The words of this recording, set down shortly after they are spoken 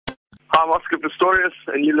I'm Oscar Pistorius,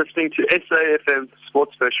 and you're listening to SAFM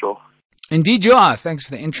Sports Special. Indeed you are. Thanks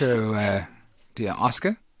for the intro, dear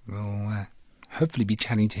Oscar. We'll hopefully be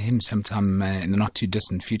chatting to him sometime in the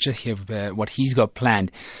not-too-distant future, hear what he's got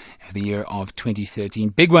planned for the year of 2013.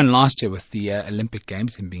 Big one last year with the Olympic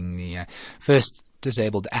Games, him being the first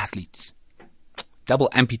disabled athlete, double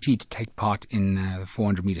amputee, to take part in the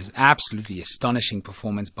 400 meters. Absolutely astonishing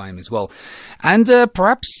performance by him as well. And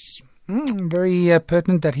perhaps very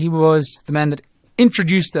pertinent that he was the man that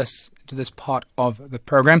introduced us to this part of the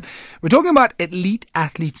program. We're talking about elite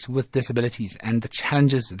athletes with disabilities and the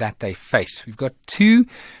challenges that they face. We've got two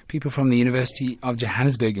people from the University of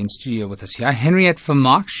Johannesburg in studio with us here. Henriette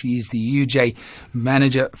Vermaak, she's the UJ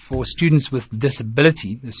manager for students with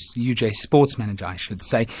disability, this UJ sports manager, I should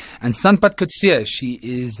say. And Sanpat Kutsia, she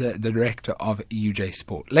is the director of UJ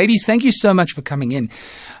Sport. Ladies, thank you so much for coming in.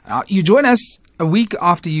 You join us a week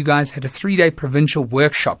after you guys had a 3-day provincial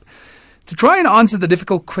workshop to try and answer the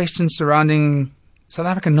difficult questions surrounding South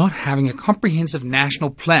Africa not having a comprehensive national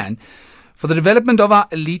plan for the development of our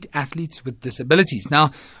elite athletes with disabilities. Now,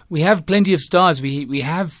 we have plenty of stars. We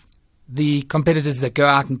have the competitors that go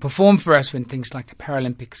out and perform for us when things like the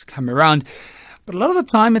Paralympics come around. But a lot of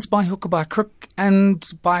the time it's by hook or by crook and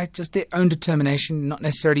by just their own determination, not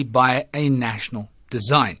necessarily by a national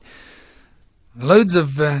design. Loads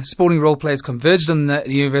of sporting role players converged on the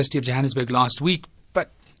University of Johannesburg last week, but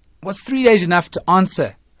was 3 days enough to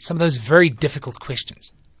answer some of those very difficult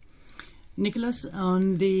questions? Nicholas,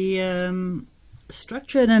 on the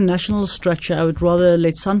structure and a national structure, I would rather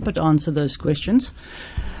let Sanpat answer those questions.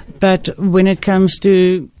 But when it comes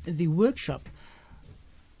to the workshop,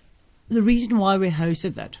 the reason why we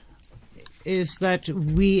hosted that is that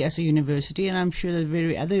we as a university, and I'm sure that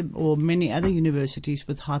many other universities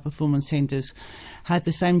with high performance centres had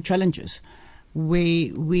the same challenges.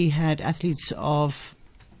 We had athletes of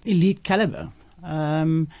elite caliber,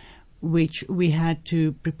 which we had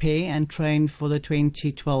to prepare and train for the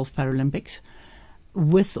 2012 Paralympics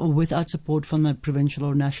with or without support from the provincial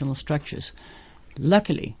or national structures.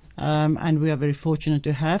 Luckily, and we are very fortunate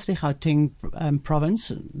to have the Gauteng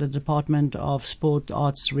province, the Department of Sport,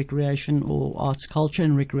 Arts, Recreation, or Arts, Culture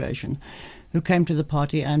and Recreation, who came to the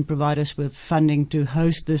party and provided us with funding to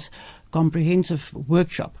host this comprehensive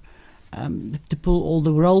workshop, to pull all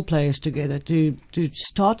the role players together to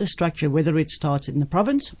start a structure, whether it starts in the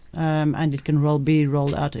province and it can be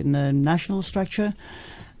rolled out in a national structure.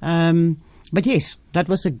 But yes, that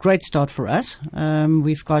was a great start for us.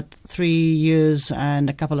 We've got 3 years and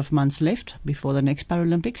a couple of months left before the next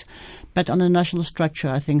Paralympics. But on a national structure,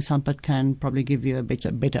 I think Sanpat can probably give you a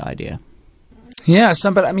better idea. Yeah,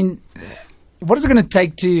 Sanpat, I mean, what is it going to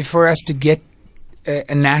take for us to get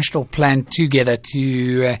a national plan together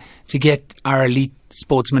to get our elite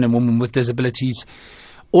sportsmen and women with disabilities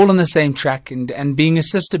all on the same track and being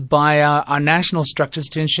assisted by our national structures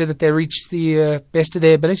to ensure that they reach the best of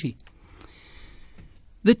their ability?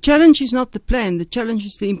 The challenge is not the plan. The challenge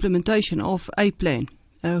is the implementation of a plan.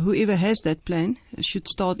 Whoever has that plan should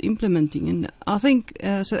start implementing. And I think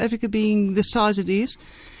South Africa being the size it is,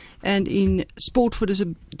 and in sport for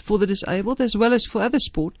the disabled as well as for other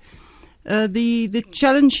sport, the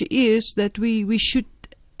challenge is that we should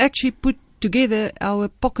actually put together our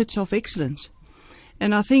pockets of excellence.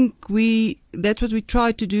 And I think that's what we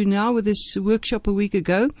tried to do now with this workshop a week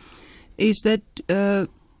ago, is that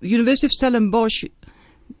University of Stellenbosch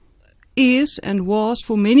is and was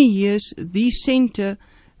for many years the center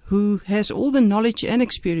who has all the knowledge and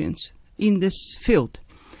experience in this field.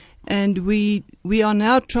 And we are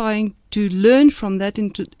now trying to learn from that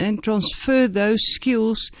and transfer those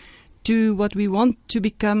skills to what we want to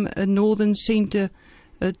become a northern center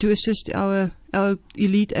to assist our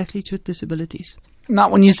elite athletes with disabilities. Now,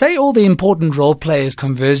 when you say all the important role players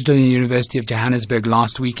converged on the University of Johannesburg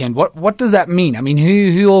last weekend, what does that mean? I mean,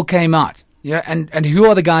 who all came out? Yeah, and who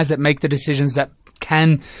are the guys that make the decisions that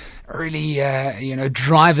can really,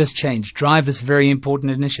 drive this change, drive this very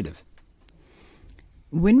important initiative?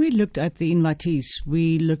 When we looked at the invitees,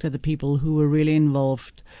 we looked at the people who were really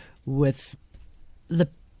involved with the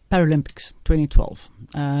Paralympics 2012.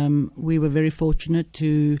 We were very fortunate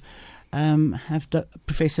to have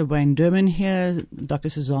Professor Wayne Durman here, Dr.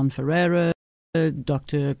 Suzanne Ferreira,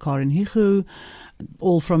 Dr. Karen Higu,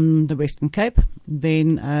 all from the Western Cape.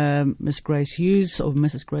 Then Mrs. Grace Hughes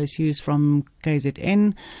from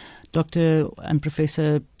KZN, Dr. and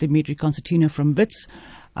Professor Dimitri Constantino from WITS,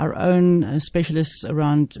 our own specialists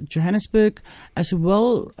around Johannesburg, as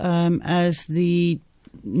well as the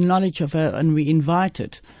knowledge of and we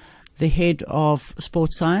invited the head of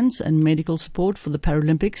sports science and medical support for the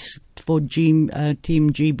Paralympics for Team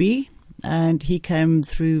GB, and he came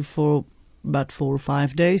through for about 4 or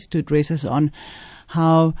 5 days to address us on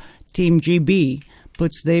how Team GB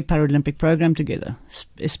puts their Paralympic program together,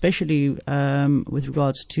 especially with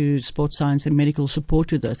regards to sports science and medical support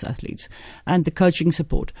to those athletes and the coaching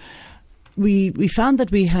support. We found that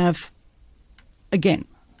we have, again,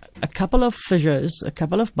 a couple of physios, a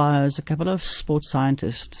couple of bios, a couple of sports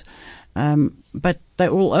scientists, but they're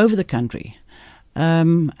all over the country,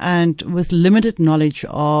 and with limited knowledge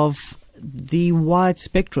of the wide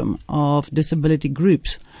spectrum of disability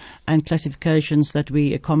groups and classifications that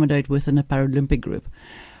we accommodate within a Paralympic group.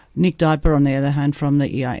 Nick Diper, on the other hand, from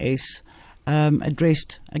the EIS,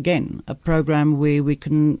 addressed, again, a program where we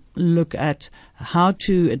can look at how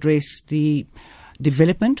to address the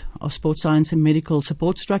development of sports science and medical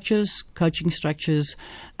support structures, coaching structures,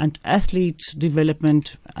 and athlete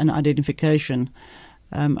development and identification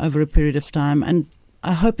over a period of time. And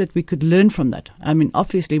I hope that we could learn from that. I mean,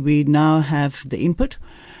 obviously, we now have the input.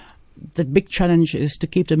 The big challenge is to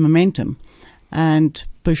keep the momentum and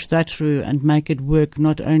push that through and make it work,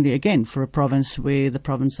 not only, again, for a province where the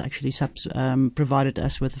province actually provided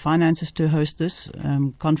us with the finances to host this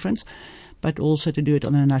conference, but also to do it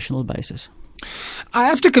on a national basis. I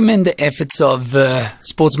have to commend the efforts of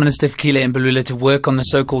Sports Minister Fikile Mbalula to work on the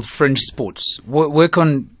so-called fringe sports, work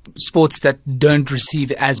on sports that don't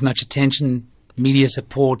receive as much attention, media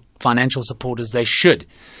support, financial support as they should.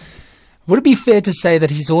 Would it be fair to say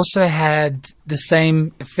that he's also had the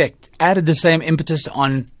same effect, added the same impetus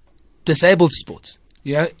on disabled sports?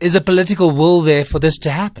 Is a political will there for this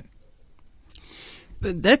to happen?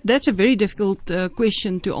 That's a very difficult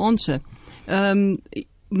question to answer.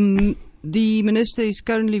 The minister is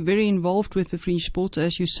currently very involved with the fringe sports,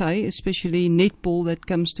 as you say, especially netball that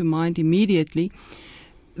comes to mind immediately.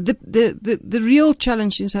 The real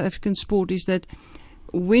challenge in South African sport is that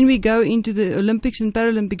when we go into the Olympics and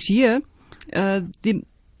Paralympics year, the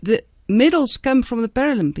medals come from the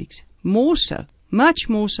Paralympics, more so, much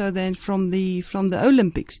more so than from the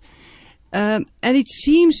Olympics, and it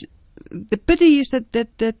seems the pity is that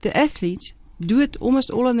the athletes do it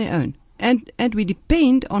almost all on their own, and we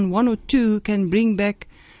depend on one or two who can bring back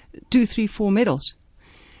 2, 3, 4 medals.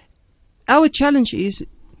 Our challenge is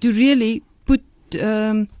to really put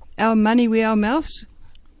our money where our mouths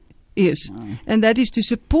is, and that is to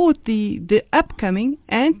support the upcoming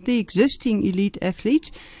and the existing elite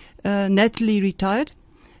athletes. Natalie retired.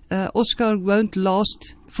 Oscar won't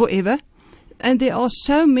last forever, and there are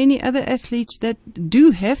so many other athletes that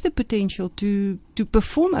do have the potential to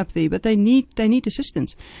perform up there, but they need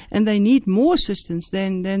assistance, and they need more assistance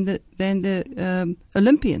than the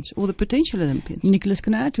Olympians or the potential Olympians. Nicholas,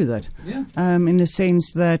 can I add to that? Yeah. In the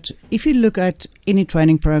sense that if you look at any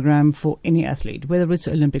training program for any athlete, whether it's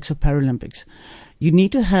Olympics or Paralympics, you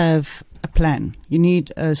need to have a plan. You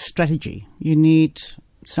need a strategy. You need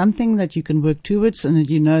something that you can work towards and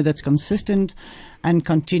that you know that's consistent and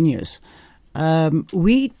continuous.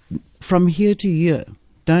 We, from year to year,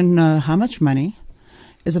 don't know how much money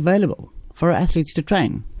is available for athletes to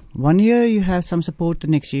train. One year you have some support, the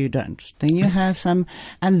next year you don't. Then you have some,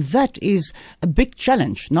 and that is a big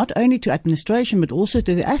challenge, not only to administration but also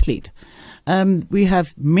to the athlete. We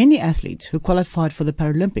have many athletes who qualified for the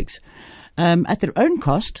Paralympics at their own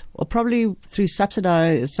cost, or probably through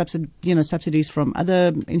subsidies from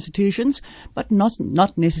other institutions, but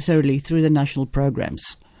not necessarily through the national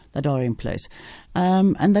programs that are in place.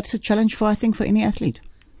 And that's a challenge for any athlete.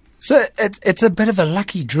 So it's a bit of a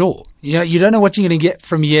lucky draw. You don't know what you're going to get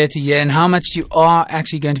from year to year and how much you are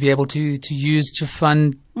actually going to be able to use to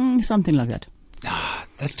fund. Something like that.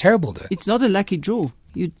 That's terrible, though. It's not a lucky draw.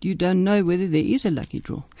 You don't know whether there is a lucky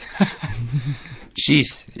draw.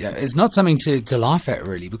 Jeez, yeah, it's not something to laugh at,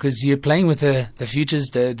 really, because you're playing with the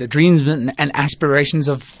futures, the dreams and aspirations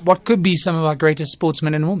of what could be some of our greatest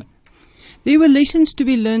sportsmen and women. There were lessons to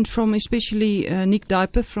be learned from, especially Nick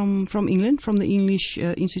Diper from England, from the English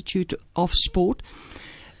Institute of Sport.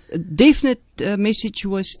 A definite message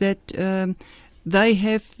was that they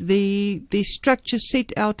have the structure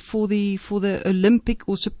set out for the Olympic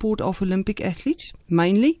or support of Olympic athletes,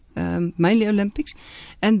 mainly Olympics,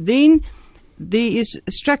 and then there is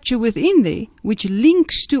a structure within there which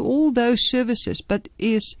links to all those services, but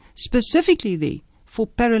is specifically there for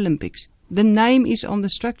Paralympics. The name is on the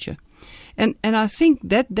structure. And I think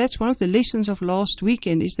that's one of the lessons of last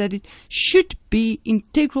weekend, is that it should be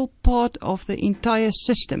integral part of the entire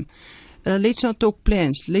system. Let's not talk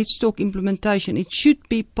plans, let's talk implementation. It should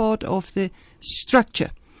be part of the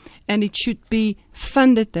structure, and it should be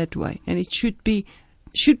funded that way, and it should be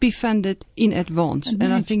funded in advance.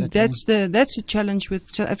 And I think that's a challenge with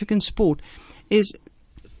South African sport, is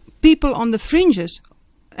people on the fringes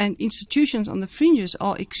and institutions on the fringes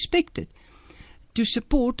are expected to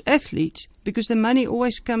support athletes, because the money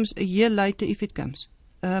always comes a year later if it comes.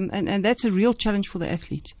 And that's a real challenge for the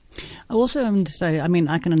athletes. I also want to say, I mean,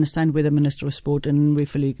 I can understand where the Minister of Sport and where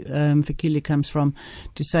Fikile comes from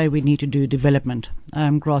to say we need to do development,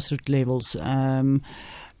 grassroots levels,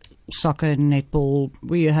 soccer, netball,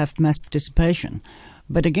 where you have mass participation.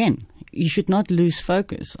 But again, you should not lose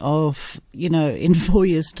focus of, in 4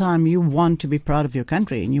 years' time, you want to be proud of your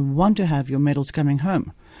country and you want to have your medals coming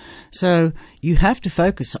home. So you have to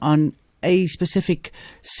focus on a specific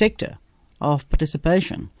sector of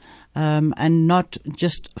participation. And not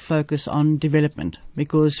just focus on development,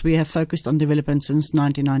 because we have focused on development since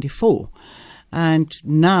 1994. And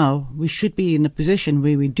now we should be in a position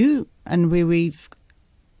where we do, and where we've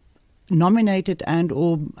nominated and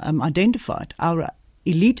or identified our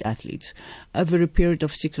elite athletes over a period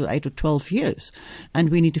of 6 or 8 or 12 years. And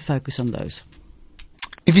we need to focus on those.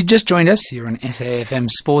 If you just joined us here on SAFM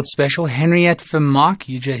Sports Special, Henriette Vermaak,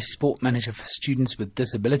 UJ Sport Manager for Students with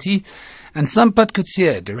Disabilities, and Sampat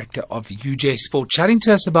Kutsia, Director of UJ Sport, chatting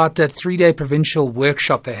to us about that 3-day provincial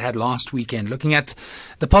workshop they had last weekend, looking at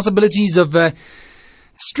the possibilities of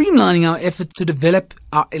streamlining our effort to develop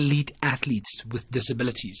our elite athletes with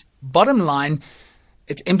disabilities. Bottom line,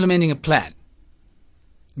 it's implementing a plan.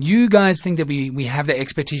 You guys think that we have the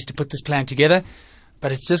expertise to put this plan together,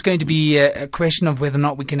 but it's just going to be a question of whether or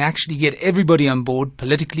not we can actually get everybody on board,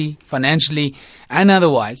 politically, financially, and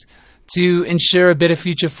otherwise, to ensure a better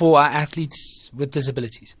future for our athletes with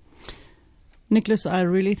disabilities. Nicholas, I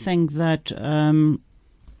really think that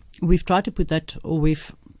we've tried to put that, or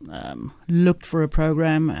we've looked for a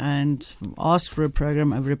program and asked for a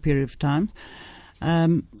program over a period of time.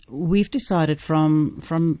 We've decided from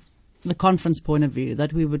the conference point of view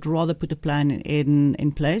that we would rather put a plan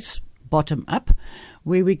in place, bottom up,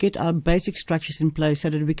 where we get our basic structures in place so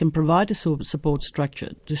that we can provide a support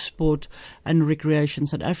structure to sport and recreation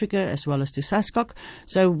South Africa as well as to SASCOC.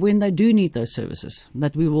 So when they do need those services,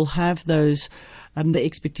 that we will have those the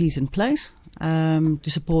expertise in place to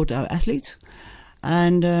support our athletes.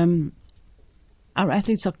 And our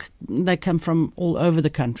athletes they come from all over the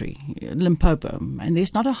country, Limpopo, and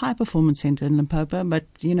there's not a high performance center in Limpopo, but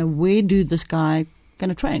where do this guy going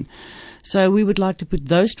to train? So we would like to put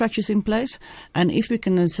those structures in place, and if we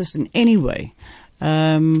can assist in any way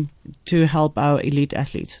to help our elite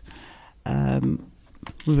athletes,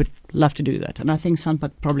 we would love to do that. And I think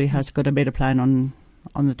Sanpat probably has got a better plan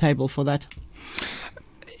on the table for that.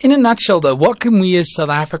 In a nutshell, though, what can we as South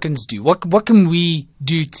Africans do? What can we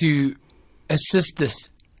do to assist this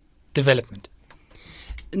development?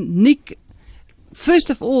 Nick, first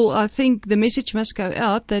of all, I think the message must go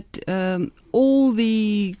out that all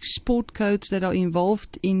the sport codes that are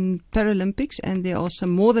involved in Paralympics, and there are some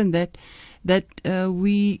more than that,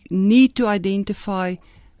 we need to identify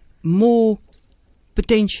more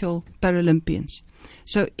potential Paralympians.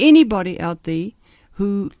 So anybody out there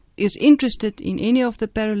who is interested in any of the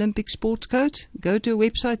Paralympic sports codes, go to a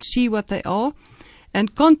website, see what they are,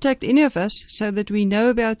 and contact any of us so that we know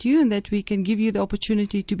about you and that we can give you the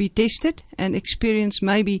opportunity to be tested and experience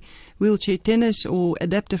maybe wheelchair tennis or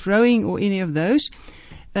adaptive rowing or any of those.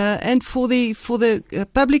 And for the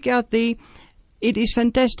public out there, it is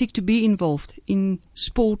fantastic to be involved in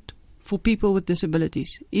sport for people with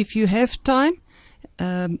disabilities. If you have time,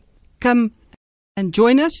 come and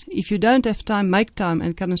join us. If you don't have time, make time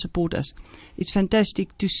and come and support us. It's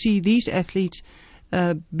fantastic to see these athletes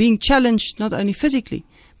being challenged not only physically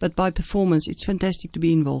but by performance. It's fantastic to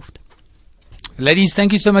be involved. Ladies,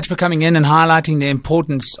 thank you so much for coming in and highlighting the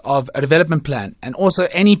importance of a development plan, and also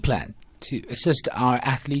any plan to assist our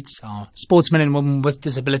athletes, our sportsmen and women with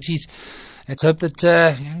disabilities. Let's hope that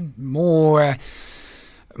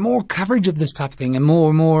more coverage of this type of thing and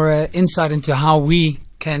more insight into how we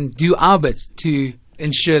can do our bit to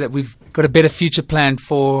ensure that we've got a better future plan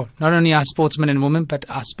for not only our sportsmen and women, but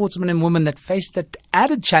our sportsmen and women that face that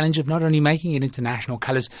added challenge of not only making it into national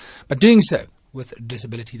colours, but doing so with a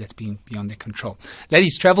disability that's been beyond their control.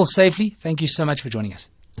 Ladies, travel safely. Thank you so much for joining us.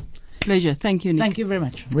 Pleasure. Thank you, Nick. Thank you very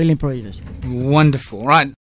much. Really enjoyed it. Wonderful. Right.